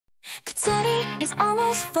Katani is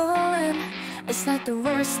almost fallen. It's not the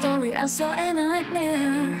worst story I saw in a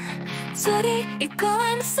nightmare. Study it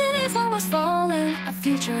going, the city's almost fallen. A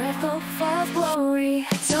future of hope, full of glory.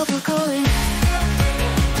 Tokyo calling.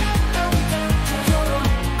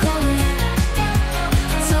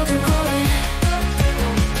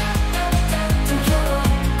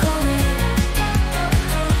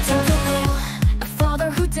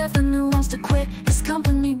 Definitely wants to quit his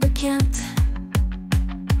company but can't.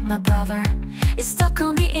 My brother is stuck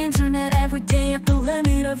on the internet every day at the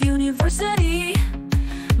limit of university.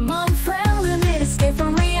 Mom, friend, limit, escape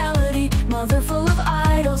from reality. Mother full of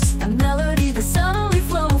idols, a melody that suddenly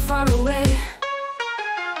flow far away.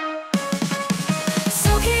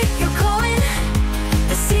 So keep your calling.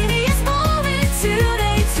 The city is moving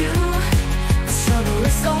today too. The struggle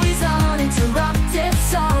is always uninterrupted,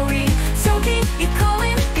 sorry. So keep your calling.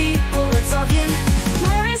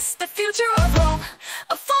 Where is the future of hope?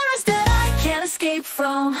 A forest that I can't escape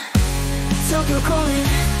from. Tokyo calling.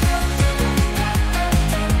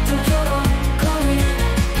 Tokyo calling.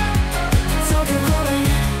 Tokyo calling.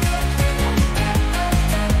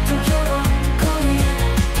 Tokyo calling.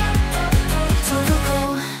 Tokyo.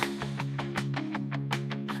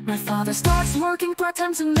 My father starts working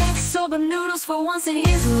part-time to make soba noodles for once in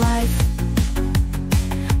his life.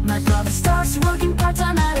 My brother starts working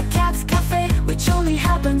part-time at a cat's cafe, which only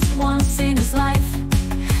happens once in his life.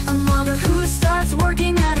 A mother who starts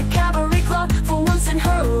working at a cabaret club for once in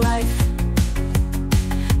her life.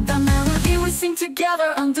 The melody we sing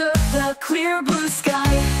together under the clear blue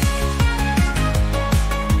sky.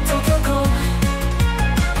 Tokyo Call.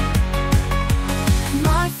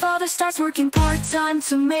 My father starts working part-time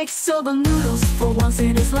to make soba noodles for once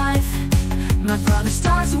in his life. My brother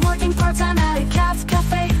starts working part-time at a cat's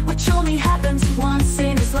cafe, which only happens once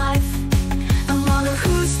in his life. A mother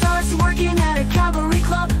who starts working at a cabaret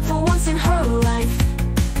club for once in her life.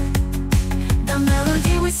 The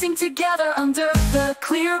melody we sing together under the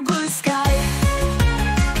clear blue sky.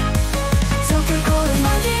 Tokyo calling,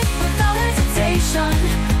 marching without hesitation.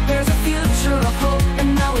 There's a future of hope,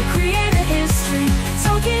 and now we create a history.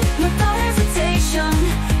 Tokyo without hesitation.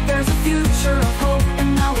 There's a future of hope,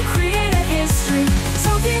 and now we create a history.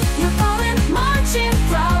 Tokyo, you're calling, marching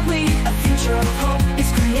proudly. A future of hope is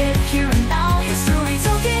created here and now. History.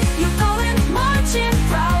 Tokyo, you're calling, marching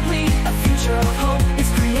proudly. A future of hope is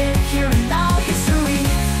created here and now. History.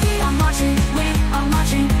 We are marching, we are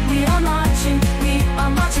marching, we are marching, we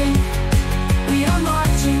are marching, we are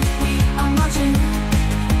marching, we are marching,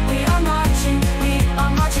 we are marching, we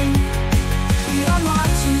are marching, we are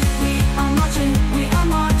marching, we are marching, we are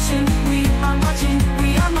marching, we are marching, we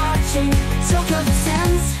are marching. Tokyo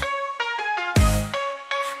descends,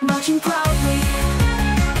 marching proudly.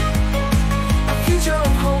 A future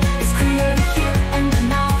of hope is created here and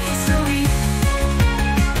now. History.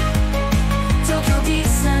 Tokyo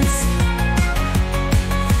descends,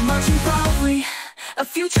 marching proudly. A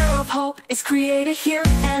future of hope is created here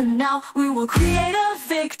and now. We will create a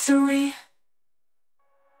victory.